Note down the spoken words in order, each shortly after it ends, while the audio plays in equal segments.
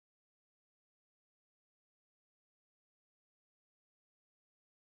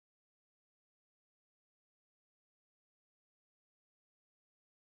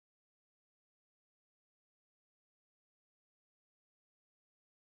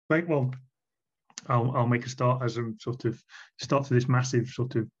Great. Well, I'll make a start as a sort of start to this massive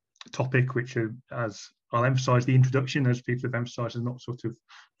sort of topic, which as I'll emphasise the introduction, as people have emphasised, is not sort of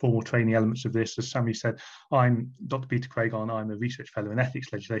formal training elements of this. As Sammy said, I'm Dr. Peter Craigon. I'm a research fellow in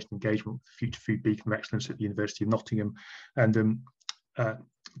ethics, legislation, engagement with the Future Food Beacon of Excellence at the University of Nottingham, and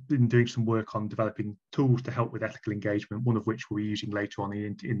been doing some work on developing tools to help with ethical engagement, one of which we'll be using later on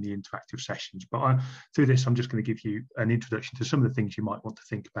in the interactive sessions. But through this, I'm just going to give you an introduction to some of the things you might want to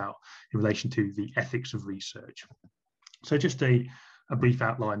think about in relation to the ethics of research. So just a brief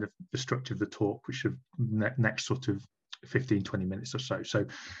outline of the structure of the talk, which should next sort of 15-20 minutes or so. So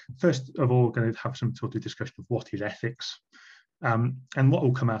first of all, we're going to have some sort of discussion of what is ethics. And what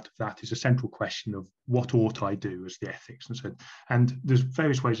will come out of that is a central question of what ought I do as the ethics. And there's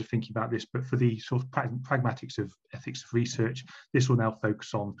various ways of thinking about this, but for the sort of pragmatics of ethics of research, this will now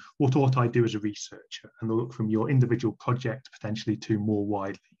focus on what ought I do as a researcher, and they'll look from your individual project potentially to more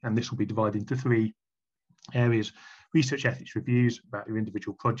widely. And this will be divided into three areas: research ethics reviews about your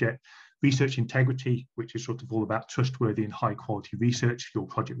individual project, research integrity, which is sort of all about trustworthy and high quality research, your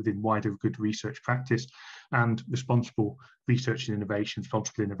project within wider good research practice, and responsible research and innovation,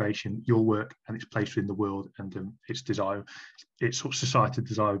 responsible innovation, your work and its place in the world, and its desire, its sort of societal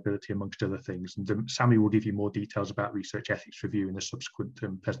desirability, amongst other things. And Sammy will give you more details about research ethics review in a subsequent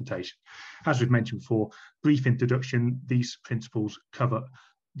presentation. As we've mentioned before, brief introduction, these principles cover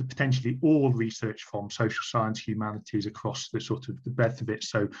potentially all research from social science, humanities, across the sort of the breadth of it.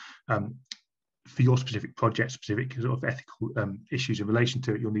 So for your specific project, specific sort of ethical issues in relation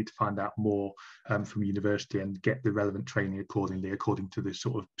to it, you'll need to find out more from university and get the relevant training accordingly, according to the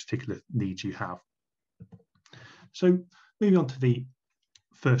sort of particular needs you have. So moving on to the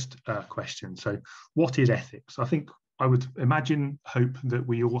first question. So what is ethics? I think I would hope that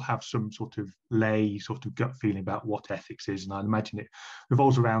we all have some sort of lay sort of gut feeling about what ethics is, and I imagine it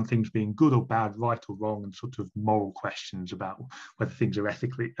revolves around things being good or bad, right or wrong, and sort of moral questions about whether things are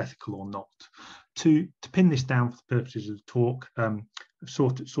ethical or not. To pin this down for the purposes of the talk, I've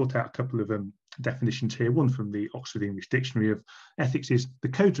sort out a couple of definitions here. One from the Oxford English Dictionary of ethics is the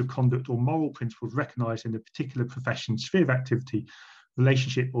codes of conduct or moral principles recognised in a particular profession, sphere of activity,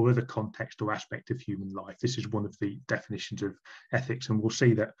 relationship or other context or aspect of human life. This is one of the definitions of ethics, and we'll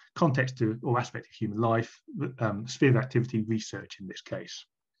see that context or aspect of human life, sphere of activity, research in this case.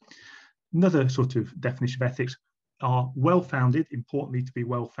 Another sort of definition of ethics are well-founded, importantly to be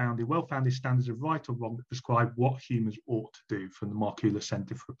well-founded standards of right or wrong that prescribe what humans ought to do, from the Markula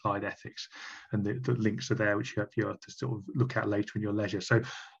Centre for Applied Ethics, and the links are there, which you have to sort of look at later in your leisure. So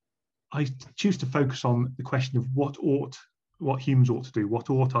I choose to focus on the question of what humans ought to do,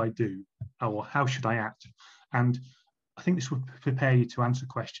 what ought I do, or how should I act? And I think this would prepare you to answer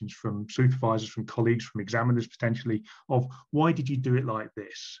questions from supervisors, from colleagues, from examiners potentially, of why did you do it like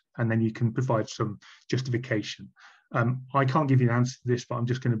this? And then you can provide some justification. I can't give you an answer to this, but I'm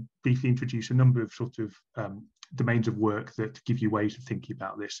just going to briefly introduce a number of sort of domains of work that give you ways of thinking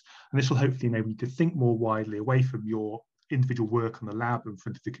about this. And this will hopefully enable you to think more widely away from your individual work on the lab in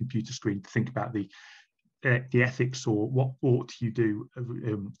front of the computer screen, to think about the ethics or what ought you do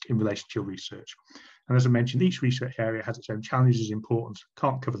in relation to your research. And as I mentioned, each research area has its own challenges, importance.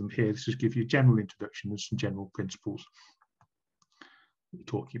 Can't cover them here. This is give you a general introduction and some general principles we're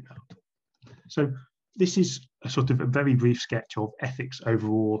talking about. So this is a sort of a very brief sketch of ethics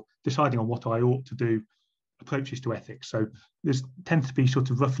overall, deciding on what I ought to do, approaches to ethics. So there's tends to be sort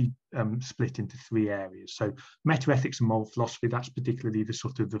of roughly split into three areas. So meta-ethics and moral philosophy, that's particularly the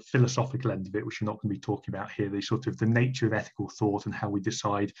sort of the philosophical end of it, which we're not going to be talking about here, the sort of the nature of ethical thought and how we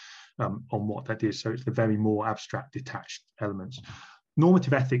decide on what that is. So it's the very more abstract, detached elements.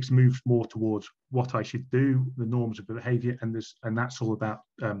 Normative ethics moves more towards what I should do, the norms of behaviour, and that's all about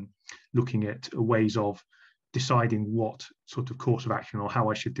looking at ways of deciding what sort of course of action or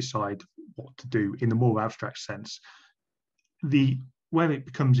how I should decide what to do in the more abstract sense. Where it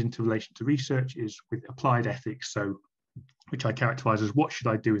becomes into relation to research is with applied ethics, so which I characterise as what should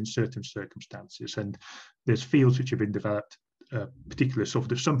I do in certain circumstances. And there's fields which have been developed, particular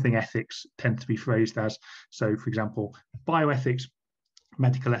sort of something ethics tend to be phrased as, so for example, bioethics,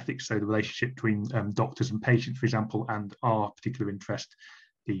 medical ethics, so the relationship between doctors and patients, for example, and our particular interest,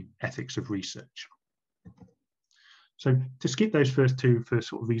 the ethics of research. So to skip those first two for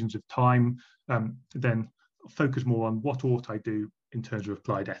sort of reasons of time, then focus more on what ought I do in terms of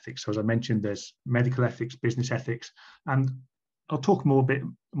applied ethics. So as I mentioned, there's medical ethics, business ethics, and I'll talk a bit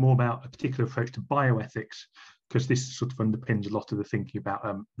more about a particular approach to bioethics, because this sort of underpins a lot of the thinking about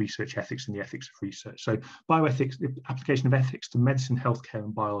research ethics and the ethics of research. So bioethics, the application of ethics to medicine, healthcare,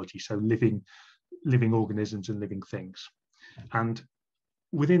 and biology, so living organisms and living things. And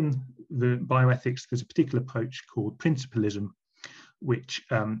within the bioethics, there's a particular approach called principalism, which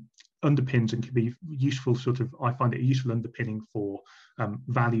underpins and can be useful I find it a useful underpinning for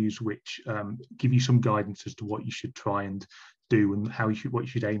values which give you some guidance as to what you should try and do and what you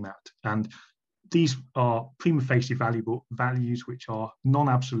should aim at. And these are prima facie valuable values which are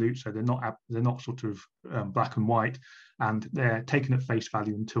non-absolute, so they're not black and white, and they're taken at face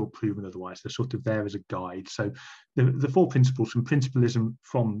value until proven otherwise. They're there as a guide. So the 4 principles from principalism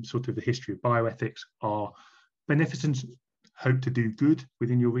from the history of bioethics are beneficence, hope to do good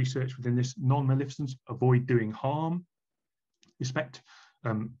within your research within this, non-maleficence, avoid doing harm, respect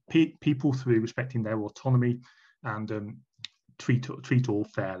people through respecting their autonomy, and treat all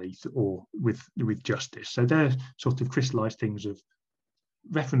fairly or with justice. So they're crystallized things of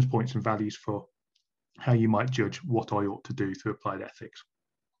reference points and values for how you might judge what I ought to do through applied ethics.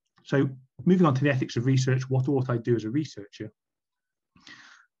 So moving on to the ethics of research, what ought I do as a researcher?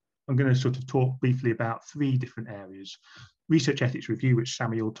 I'm going to talk briefly about 3 different areas. Research ethics review, which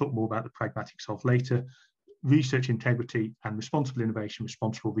Sammy will talk more about the pragmatics of later, research integrity, and responsible innovation,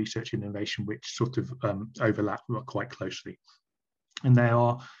 responsible research and innovation, which overlap quite closely. And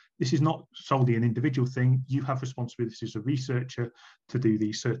this is not solely an individual thing. You have responsibilities as a researcher to do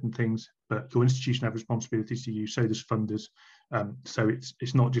these certain things, but your institution have responsibilities to you, so does funders. So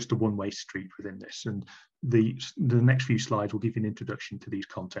it's not just a one-way street within this. And the next few slides will give you an introduction to these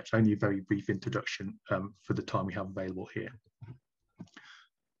concepts, only a very brief introduction for the time we have available here.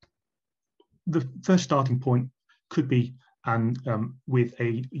 The first starting point could be with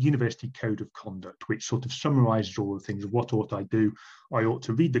a university code of conduct, which summarizes all the things of what ought I do. I ought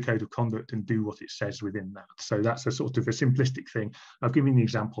to read the code of conduct and do what it says within that. So that's a simplistic thing. I've given the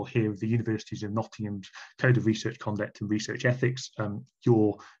example here of the Universities of Nottingham's Code of Research Conduct and Research Ethics.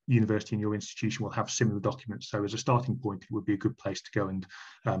 Your university and your institution will have similar documents. So as a starting point, it would be a good place to go and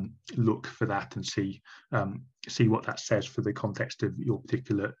look for that and see what that says for the context of your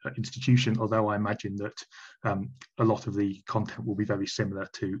particular institution, although I imagine that a lot of the content will be very similar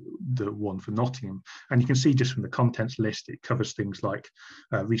to the one for Nottingham. And you can see just from the contents list, it covers things like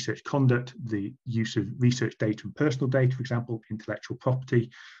research conduct, the use of research data and personal data, for example, intellectual property,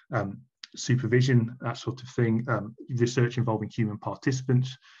 supervision, that sort of thing, research involving human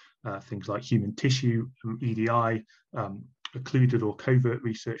participants, things like human tissue, EDI, occluded or covert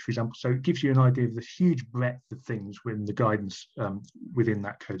research, for example. So it gives you an idea of the huge breadth of things within the guidance within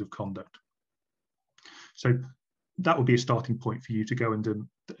that code of conduct. So that would be a starting point for you to go and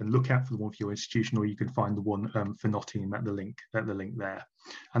look at for the one for your institution, or you can find the one for Nottingham at the link there.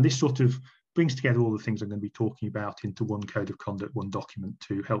 And this brings together all the things I'm going to be talking about into one code of conduct, one document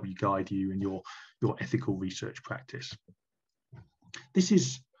to help you guide you in your ethical research practice. This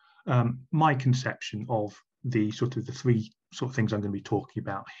is my conception of the 3 things I'm going to be talking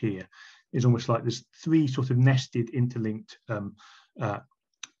about here. Is almost like there's 3 nested, interlinked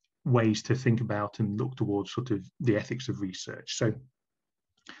ways to think about and look towards the ethics of research. So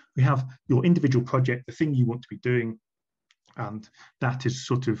we have your individual project, the thing you want to be doing, and that is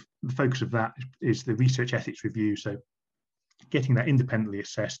the focus of that is the research ethics review. So getting that independently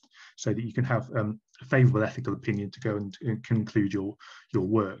assessed so that you can have a favourable ethical opinion to go and conclude your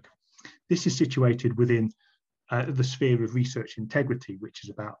work. This is situated within the sphere of research integrity, which is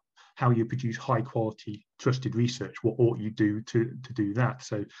about how you produce high quality, trusted research. What ought you do to do that?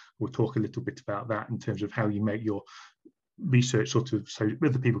 So we'll talk a little bit about that in terms of how you make your research so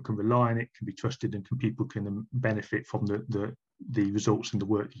other people can rely on it, can be trusted, and people can benefit from the results and the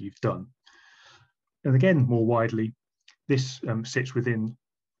work that you've done. And again, more widely, this sits within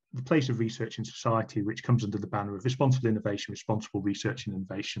the place of research in society, which comes under the banner of responsible innovation, responsible research and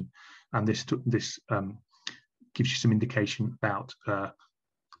innovation. And this gives you some indication about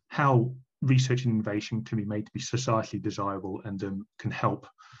how research and innovation can be made to be societally desirable and can help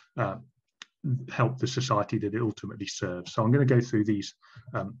the society that it ultimately serves. So I'm going to go through these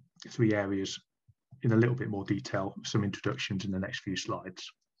 3 areas in a little bit more detail, some introductions in the next few slides.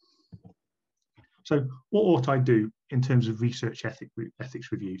 So what ought I do in terms of research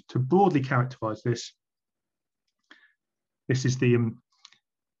ethics review? To broadly characterize this, this is the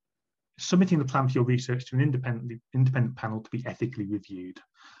submitting the plan for your research to an independent panel to be ethically reviewed.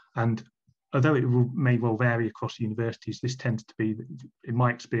 And although it may well vary across universities, this tends to be, in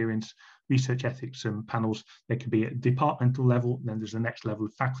my experience, research ethics panels. They can be at departmental level, and then there's the next level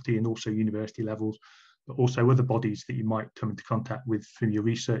of faculty and also university levels, but also other bodies that you might come into contact with through your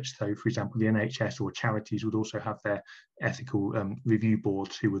research. So, for example, the NHS or charities would also have their ethical review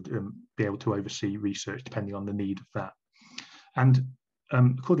boards who would be able to oversee research depending on the need of that. And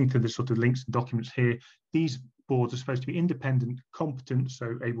according to the links and documents here, these boards are supposed to be independent, competent,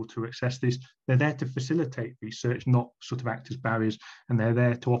 so able to access this. They're there to facilitate research, not sort of act as barriers, and they're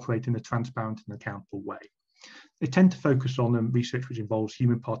there to operate in a transparent and accountable way. They tend to focus on research which involves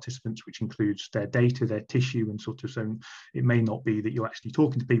human participants, which includes their data, their tissue, and sort of, so it may not be that you're actually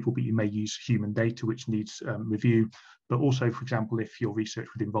talking to people, but you may use human data which needs review. But also, for example, if your research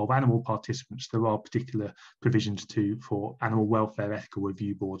would involve animal participants, there are particular provisions for animal welfare ethical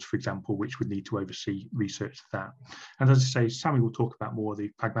review boards, for example, which would need to oversee research to that. And as I say, Sammy will talk about more of the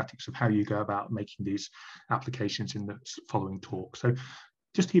pragmatics of how you go about making these applications in the following talk. So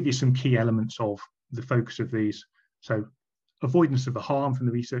just to give you some key elements of the focus of these. So avoidance of the harm from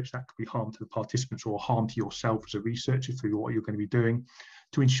the research, that could be harm to the participants or harm to yourself as a researcher through what you're going to be doing,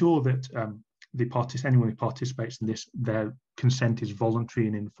 to ensure that anyone who participates in this, their consent is voluntary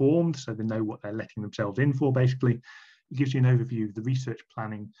and informed, so they know what they're letting themselves in for, basically. It gives you an overview of the research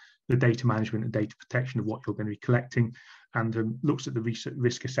planning, the data management and data protection of what you're going to be collecting, and looks at the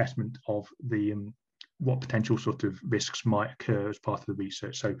risk assessment of the what potential sort of risks might occur as part of the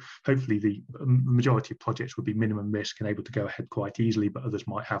research. So hopefully the majority of projects will be minimum risk and able to go ahead quite easily, but others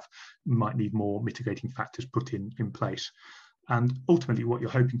might need more mitigating factors put in place. And ultimately what you're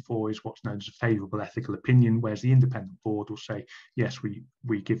hoping for is what's known as a favourable ethical opinion, whereas the independent board will say, yes, we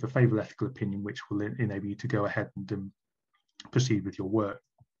give a favourable ethical opinion, which will enable you to go ahead and proceed with your work.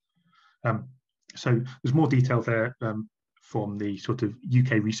 So there's more detail there from the sort of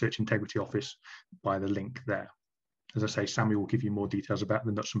UK Research Integrity Office by the link there. As I say, Sammy will give you more details about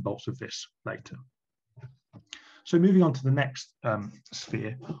the nuts and bolts of this later. So moving on to the next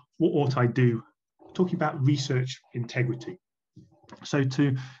sphere, what ought I do? Talking about research integrity. So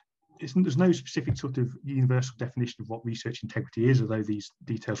there's no specific sort of universal definition of what research integrity is, although these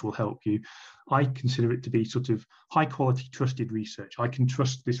details will help you. I consider it to be sort of high quality, trusted research. I can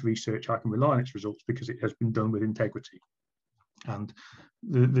trust this research, I can rely on its results because it has been done with integrity. And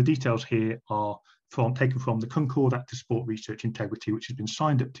the details here are taken from the Concord Act to Support Research Integrity, which has been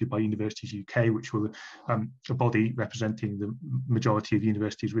signed up to by Universities UK, which will a body representing the majority of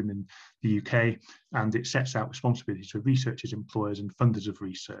universities within the UK, and it sets out responsibilities for researchers, employers and funders of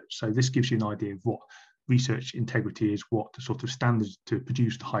research. So this gives you an idea of what research integrity is, what the sort of standards to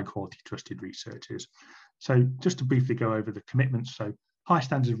produce the high quality trusted research is. So just to briefly go over the commitments, so high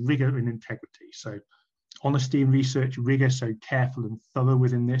standards of rigour and integrity. So honesty in research, rigour, so careful and thorough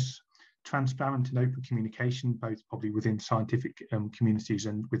within this, transparent and open communication, both probably within scientific communities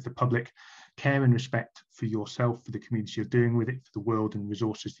and with the public, care and respect for yourself, for the community you're doing with it, for the world and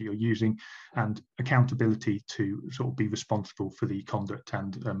resources that you're using, and accountability to sort of be responsible for the conduct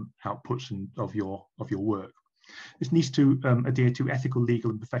and outputs of your work. This needs to adhere to ethical,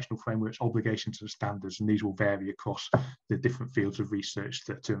 legal and professional frameworks, obligations and standards, and these will vary across the different fields of research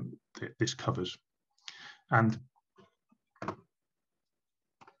that this covers. And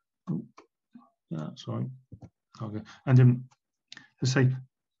sorry, okay. And let's say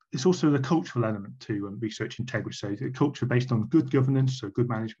it's also a cultural element to research integrity. So a culture based on good governance, so good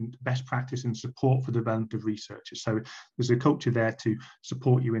management, best practice and support for the development of researchers. So there's a culture there to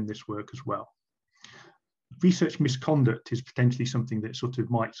support you in this work as well. Research misconduct is potentially something that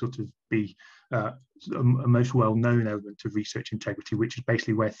might be a most well-known element of research integrity, which is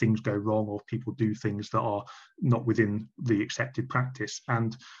basically where things go wrong or people do things that are not within the accepted practice.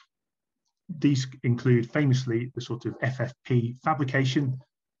 And these include famously the sort of FFP, fabrication,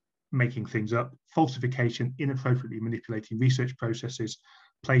 making things up, falsification, inappropriately manipulating research processes,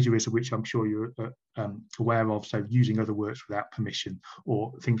 plagiarism, which I'm sure you're aware of, so using other works without permission,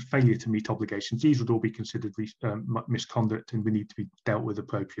 or failure to meet obligations. These would all be considered misconduct and we need to be dealt with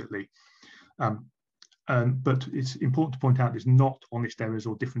appropriately. But it's important to point out there's not honest errors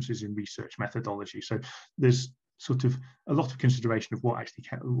or differences in research methodology. So there's sort of a lot of consideration of what actually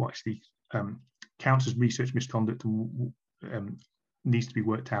counts as research misconduct and needs to be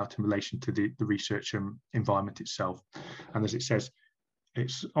worked out in relation to the research environment itself. And as it says,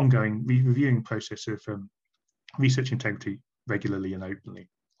 it's ongoing reviewing process of research integrity regularly and openly.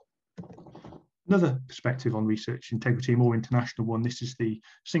 Another perspective on research integrity, a more international one, this is the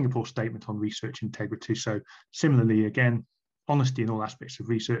Singapore Statement on Research Integrity. So similarly, again, honesty in all aspects of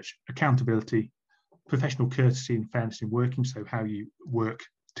research, accountability, professional courtesy and fairness in working, so how you work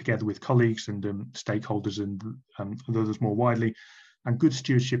together with colleagues and stakeholders and others more widely, and good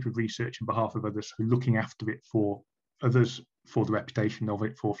stewardship of research on behalf of others, so looking after it for others, for the reputation of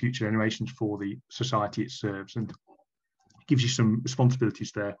it, for future generations, for the society it serves, and gives you some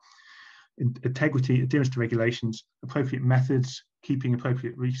responsibilities there. integrity, adherence to regulations, appropriate methods, keeping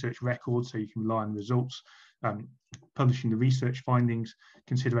appropriate research records so you can rely on results, publishing the research findings,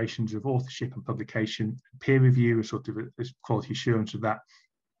 considerations of authorship and publication, peer review, a sort of a quality assurance of that,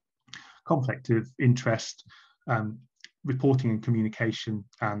 conflict of interest, reporting and communication,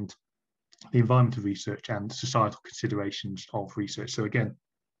 and the environment of research and societal considerations of research. So again,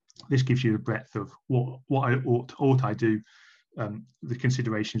 this gives you a breadth of what I ought I do, the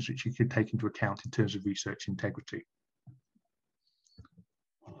considerations which you could take into account in terms of research integrity.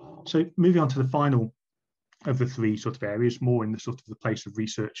 So moving on to the final of the three sort of areas, more in the sort of the place of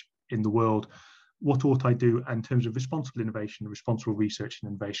research in the world, what ought I do in terms of responsible innovation, responsible research and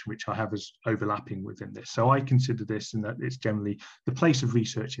innovation, which I have as overlapping within this. So I consider this, and that it's generally the place of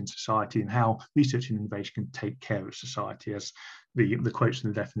research in society and how research and innovation can take care of society, as the quotes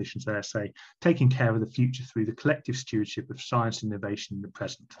and the definitions there say, taking care of the future through the collective stewardship of science and innovation in the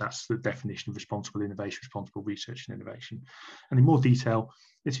present. That's the definition of responsible innovation, responsible research and innovation. And in more detail,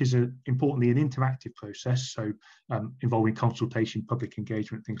 this is importantly an interactive process, so involving consultation, public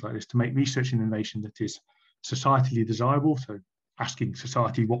engagement, things like this, to make research and innovation that is societally desirable, so asking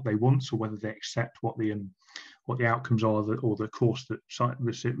society what they want or whether they accept what the outcomes are or the course that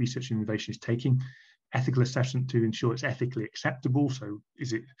research and innovation is taking. Ethical assessment to ensure it's ethically acceptable, so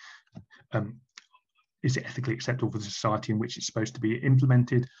is it ethically acceptable for the society in which it's supposed to be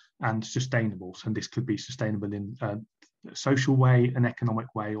implemented, and sustainable. So this could be sustainable in a social way, an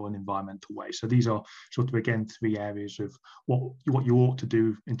economic way, or an environmental way. So these are sort of, again, three areas of what you ought to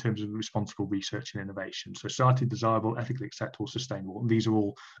do in terms of responsible research and innovation. So society desirable, ethically acceptable, sustainable. And these are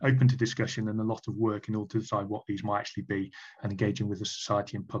all open to discussion and a lot of work in order to decide what these might actually be, and engaging with the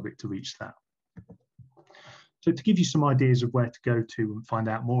society and public to reach that. So to give you some ideas of where to go to and find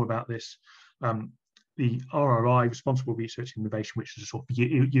out more about this, the RRI, Responsible Research and Innovation, which is a sort of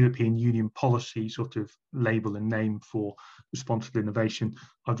European Union policy sort of label and name for responsible innovation,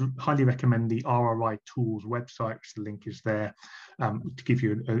 I'd highly recommend the RRI Tools website, which the link is there, to give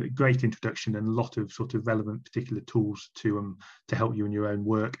you a great introduction and a lot of sort of relevant particular tools to help you in your own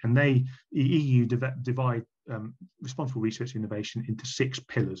work. And the EU divide responsible research and innovation into 6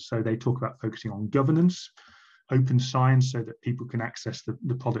 pillars. So they talk about focusing on governance, open science so that people can access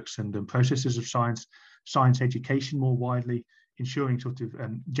the products and processes of science, science education more widely, ensuring sort of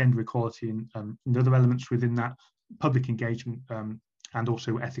gender equality and other elements within that, public engagement, and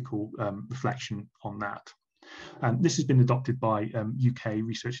also ethical reflection on that. This has been adopted by UK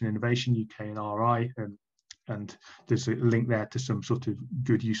Research and Innovation, UK and RI, and there's a link there to some sort of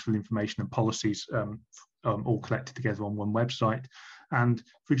good, useful information and policies all collected together on one website. And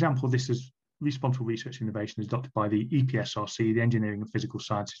for example, this is Responsible Research and Innovation is adopted by the EPSRC, the Engineering and Physical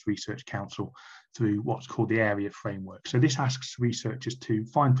Sciences Research Council, through what's called the Area Framework. So this asks researchers to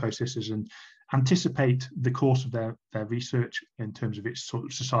find processes and anticipate the course of their research in terms of its sort of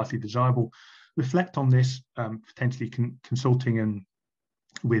societally desirable, reflect on this, potentially consulting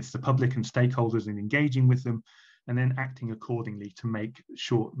with the public and stakeholders and engaging with them, and then acting accordingly to make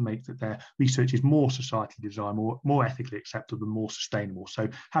that their research is more societally desirable, more ethically acceptable, and more sustainable. So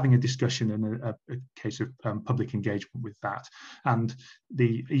having a discussion and a case of public engagement with that. And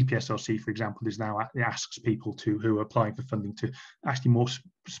the EPSRC, for example, is now asks people who are applying for funding to actually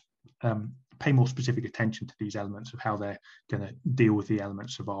pay more specific attention to these elements of how they're going to deal with the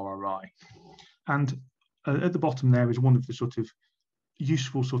elements of RRI. And at the bottom there is one of the sort of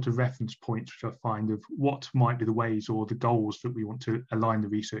useful sort of reference points which I find of what might be the ways or the goals that we want to align the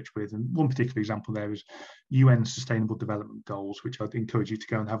research with. And one particular example there is UN Sustainable Development Goals, which I'd encourage you to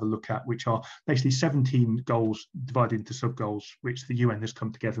go and have a look at, which are basically 17 goals divided into sub-goals, which the UN has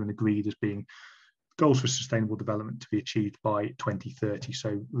come together and agreed as being goals for sustainable development to be achieved by 2030.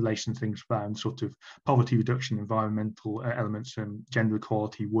 So relation things around sort of poverty reduction, environmental elements, and gender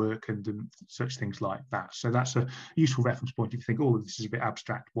equality work, and such things like that. So that's a useful reference point. If you think, oh, this is a bit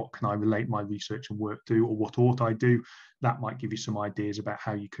abstract, what can I relate my research and work to, or what ought I do? That might give you some ideas about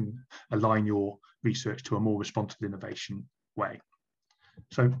how you can align your research to a more responsible innovation way.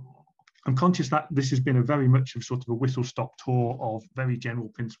 So I'm conscious that this has been a very much of sort of a whistle-stop tour of very general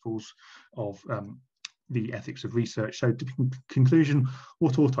principles of the ethics of research. So to conclusion,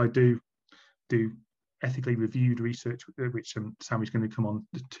 what ought I do? Do ethically reviewed research, which Sammy's going to come on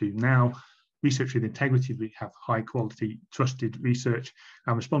to now. Research with integrity, we have high quality, trusted research,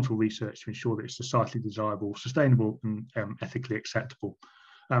 and responsible research to ensure that it's societally desirable, sustainable, and ethically acceptable.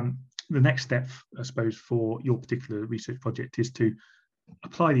 The next step, I suppose, for your particular research project is to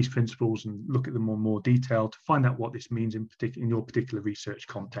apply these principles and look at them in more detail to find out what this means in your particular research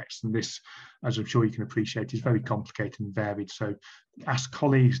context. And this, as I'm sure you can appreciate, is very complicated and varied. So ask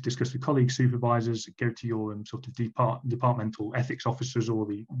colleagues, discuss with colleagues, supervisors, go to your sort of departmental ethics officers or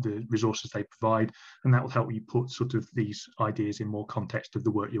the resources they provide, and that will help you put sort of these ideas in more context of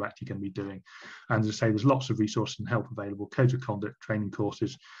the work you're actually going to be doing. And as I say, there's lots of resources and help available, codes of conduct, training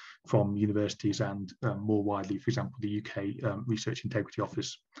courses from universities and more widely, for example, the UK Research Integrity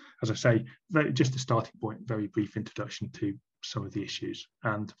Office. As I say, just a starting point, very brief introduction to some of the issues.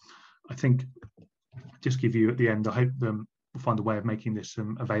 And I think just give you at the end, I hope we'll find a way of making this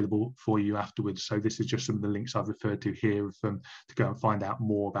available for you afterwards. So this is just some of the links I've referred to here to go and find out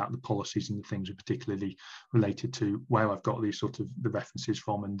more about the policies and the things are particularly related to where I've got these sort of the references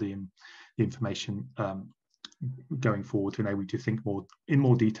from and the information going forward to enable you to think in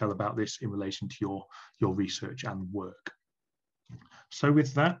more detail about this in relation to your research and work. So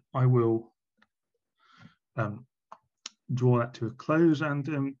with that, I will draw that to a close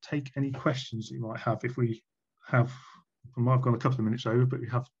and take any questions that you might have. If we have, I might have gone a couple of minutes over, but we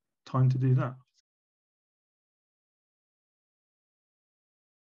have time to do that.